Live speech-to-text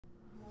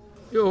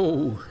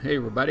Yo, hey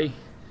everybody.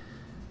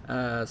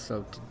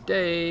 So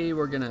today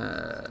we're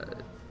gonna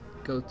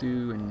go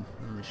through and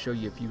I'm gonna show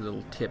you a few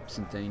little tips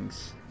and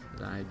things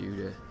that I do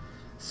to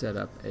set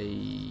up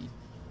a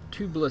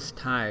tubeless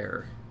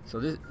tire. So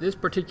this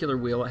particular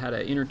wheel, it had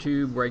an inner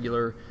tube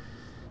regular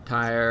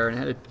tire and it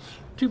had a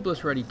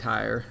tubeless ready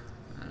tire.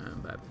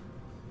 But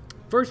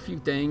first few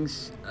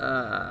things,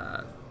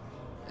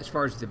 as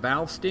far as the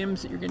valve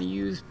stems that you're gonna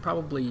use,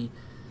 probably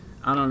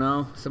I don't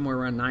know, somewhere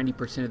around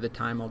 90% of the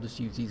time I'll just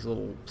use these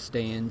little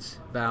stands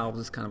valves.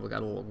 It's kind of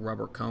got a little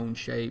rubber cone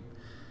shape.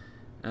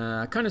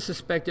 I kind of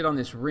suspected on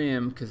this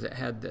rim because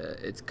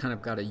it's kind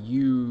of got a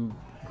U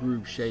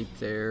groove shape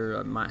there.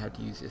 I might have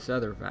to use this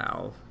other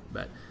valve.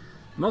 But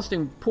the most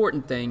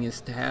important thing is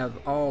to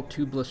have all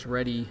tubeless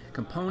ready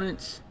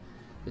components.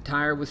 The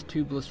tire was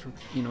tubeless,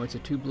 it's a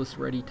tubeless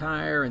ready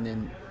tire, and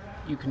then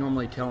you can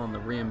normally tell on the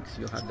rim because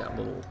you'll have that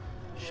little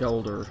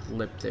shoulder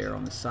lip there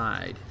on the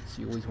side.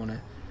 So you always want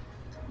to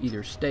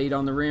either state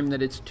on the rim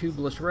that it's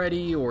tubeless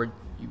ready, or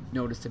you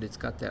notice that it's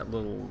got that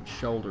little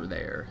shoulder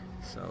there.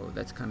 So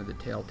that's kind of the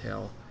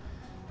telltale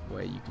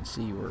way you can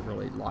see where it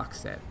really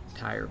locks that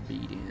tire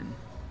bead in.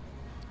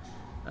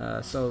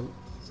 So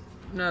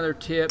another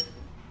tip,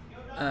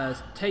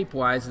 tape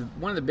wise,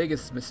 one of the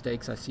biggest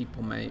mistakes I see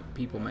people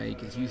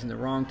make is using the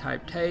wrong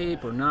type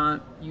tape, or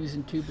not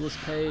using tubeless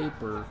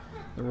tape, or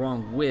the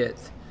wrong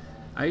width.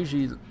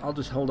 I'll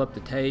just hold up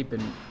the tape,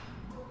 and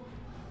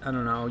I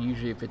don't know,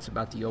 usually if it's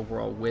about the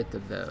overall width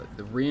of the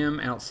rim,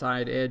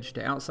 outside edge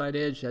to outside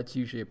edge, that's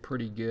usually a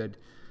pretty good,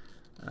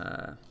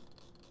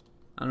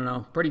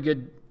 pretty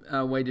good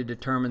way to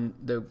determine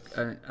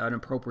an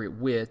appropriate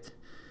width.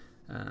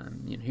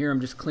 Here I'm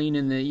just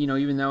cleaning the,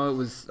 even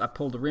though I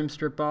pulled the rim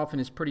strip off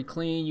and it's pretty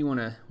clean, you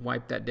want to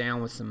wipe that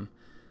down with some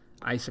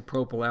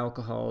isopropyl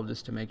alcohol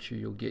just to make sure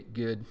you'll get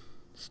good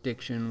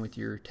stiction with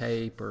your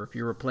tape. Or if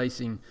you're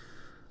replacing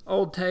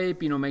old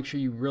tape, make sure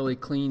you really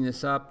clean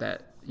this up.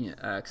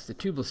 Because the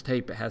tubeless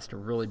tape, it has to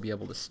really be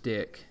able to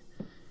stick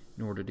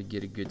in order to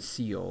get a good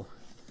seal.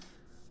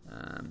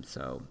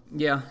 So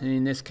yeah, and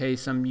in this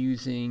case I'm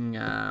using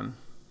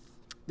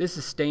this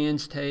is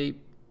Stan's tape.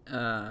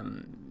 I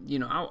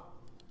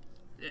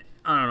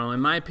don't know, in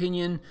my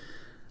opinion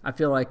I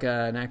feel like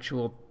an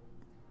actual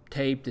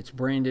tape that's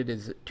branded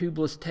as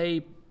tubeless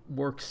tape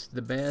works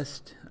the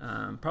best.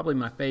 Probably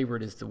my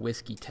favorite is the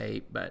whiskey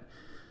tape, but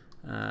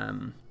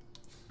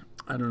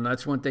I don't know,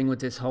 that's one thing with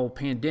this whole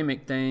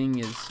pandemic thing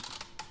is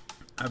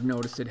I've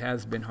noticed it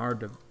has been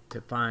hard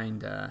to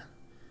find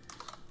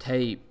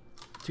tape,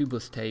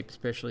 tubeless tape,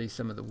 especially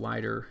some of the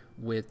wider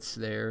widths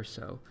there.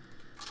 So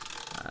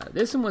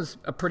this one was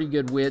a pretty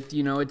good width.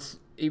 It's,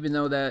 even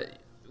though that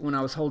when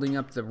I was holding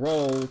up the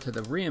roll to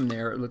the rim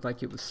there, it looked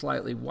like it was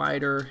slightly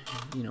wider.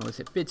 As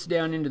it fits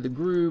down into the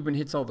groove and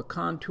hits all the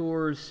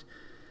contours,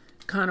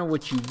 kind of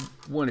what you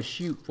want to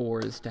shoot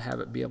for is to have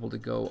it be able to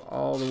go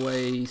all the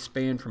way,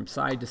 span from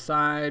side to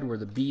side, where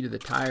the bead of the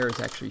tire is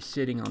actually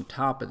sitting on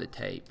top of the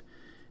tape.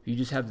 If you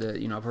just have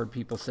I've heard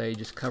people say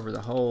just cover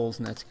the holes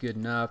and that's good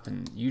enough,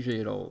 and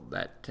usually the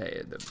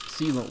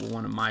sealant will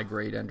want to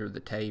migrate under the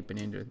tape and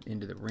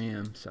into the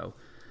rim. So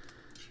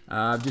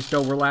I've just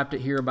overlapped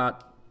it here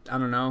about, I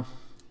don't know,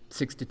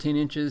 6 to 10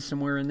 inches,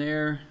 somewhere in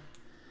there.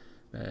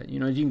 But,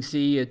 as you can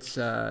see, it's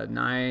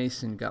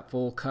nice and got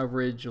full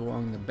coverage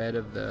along the bed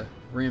of the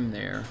rim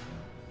there.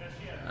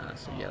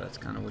 So yeah, that's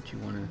kind of what you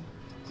want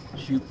to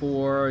shoot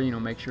for.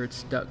 Make sure it's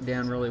stuck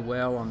down really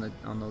well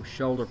on those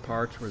shoulder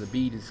parts where the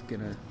bead is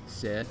gonna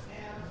sit.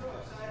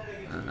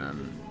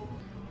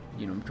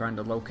 I'm trying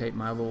to locate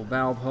my little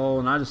valve hole,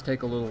 and I just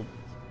take a little,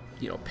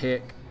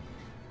 pick,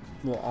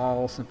 a little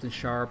awl, something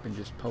sharp, and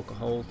just poke a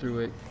hole through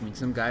it. I mean,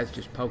 some guys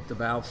just poke the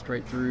valve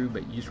straight through,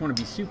 but you just want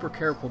to be super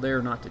careful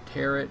there not to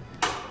tear it.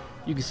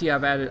 You can see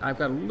I've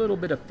got a little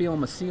bit of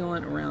film of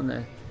sealant around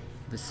the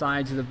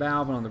sides of the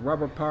valve, and on the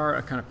rubber part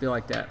I kind of feel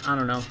like that, I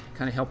don't know,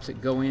 kind of helps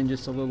it go in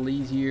just a little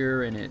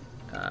easier, and it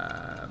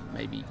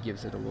maybe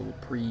gives it a little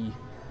pre-seal.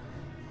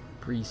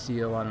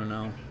 I don't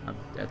know.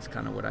 That's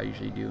kind of what I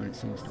usually do, and it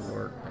seems to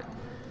work. But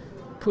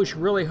push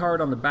really hard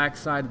on the back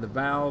side of the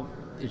valve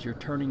as you're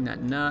turning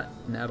that nut,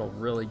 and that'll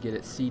really get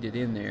it seated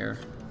in there.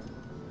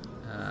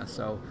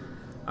 So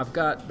I've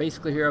got,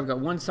 basically here I've got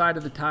one side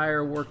of the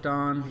tire worked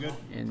on,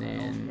 and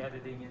then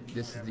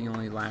this is the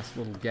only last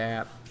little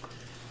gap.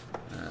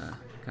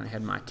 Kind of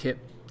had my tip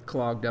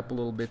clogged up a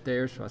little bit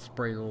there, so I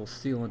sprayed a little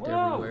sealant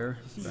everywhere.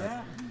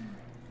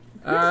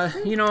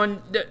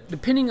 And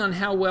depending on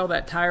how well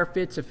that tire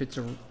fits, if it's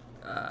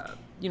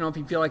if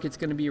you feel like it's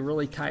going to be a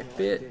really tight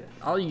fit,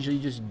 I'll usually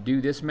just do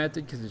this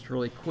method because it's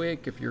really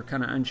quick. If you're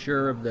kind of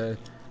unsure of the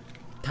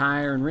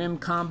tire and rim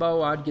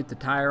combo, I'd get the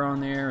tire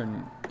on there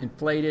and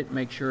inflate it,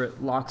 make sure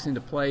it locks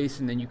into place,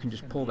 and then you can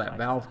just pull that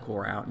valve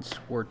core out and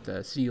squirt the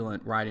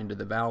sealant right into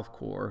the valve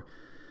core,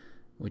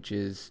 which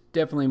is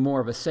definitely more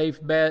of a safe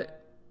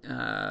bet.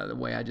 The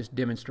way I just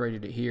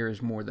demonstrated it here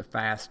is more the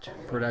fast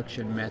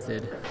production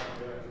method.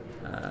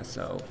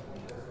 So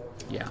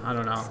yeah, I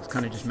don't know, I was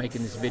kind of just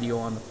making this video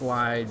on the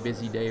fly,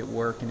 busy day at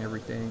work and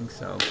everything.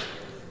 So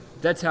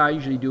that's how I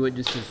usually do it,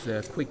 just as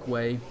a quick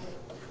way.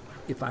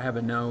 If I have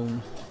a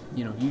known,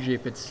 you know, usually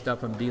if it's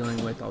stuff I'm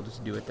dealing with, I'll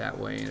just do it that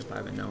way. And if I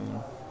have a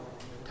known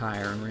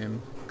tire and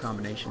rim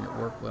combination that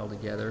work well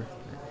together.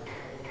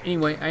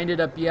 Anyway, I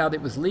ended up,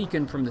 it was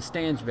leaking from the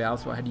stange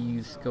valve, so I had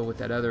to go with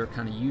that other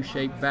kind of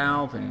U-shaped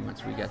valve. And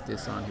once we got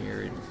this on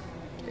here,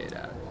 it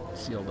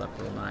sealed up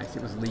real nice.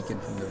 It was leaking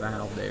from the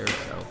valve there,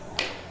 so,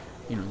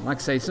 you know, like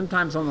I say,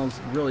 sometimes on those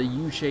really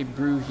U-shaped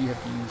grooves, you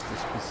have to use the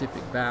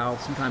specific valve.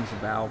 Sometimes the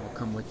valve will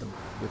come with the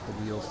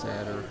wheel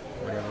set or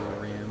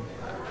whatever rim.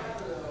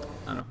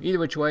 I don't know. Either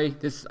which way,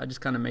 I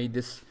just kind of made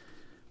this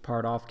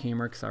part off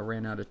camera because I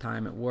ran out of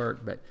time at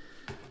work. But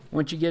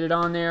once you get it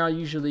on there, I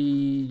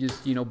usually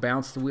just, you know,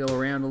 bounce the wheel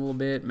around a little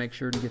bit, make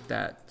sure to get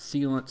that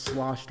sealant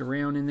sloshed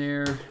around in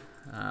there.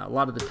 A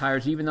lot of the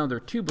tires, even though they're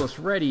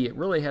tubeless ready,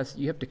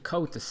 you have to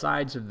coat the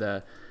sides of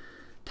the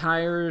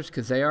tires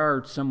because they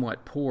are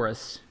somewhat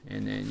porous,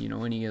 and then, you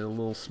know, any of the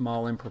little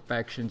small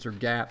imperfections or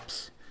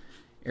gaps,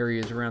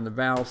 areas around the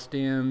valve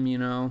stem, you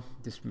know,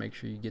 just make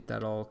sure you get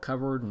that all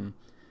covered and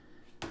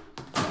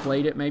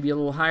inflate it maybe a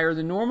little higher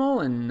than normal,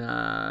 and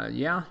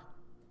yeah,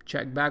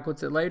 check back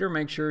with it later,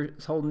 make sure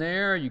it's holding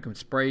air. You can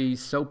spray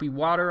soapy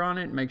water on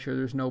it, make sure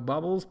there's no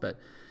bubbles. But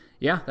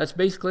yeah, that's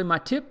basically my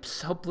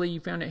tips. Hopefully you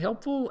found it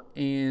helpful,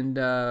 and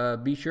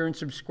be sure and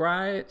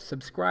subscribe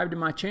to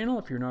my channel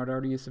if you're not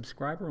already a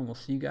subscriber, and we'll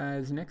see you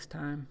guys next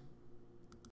time.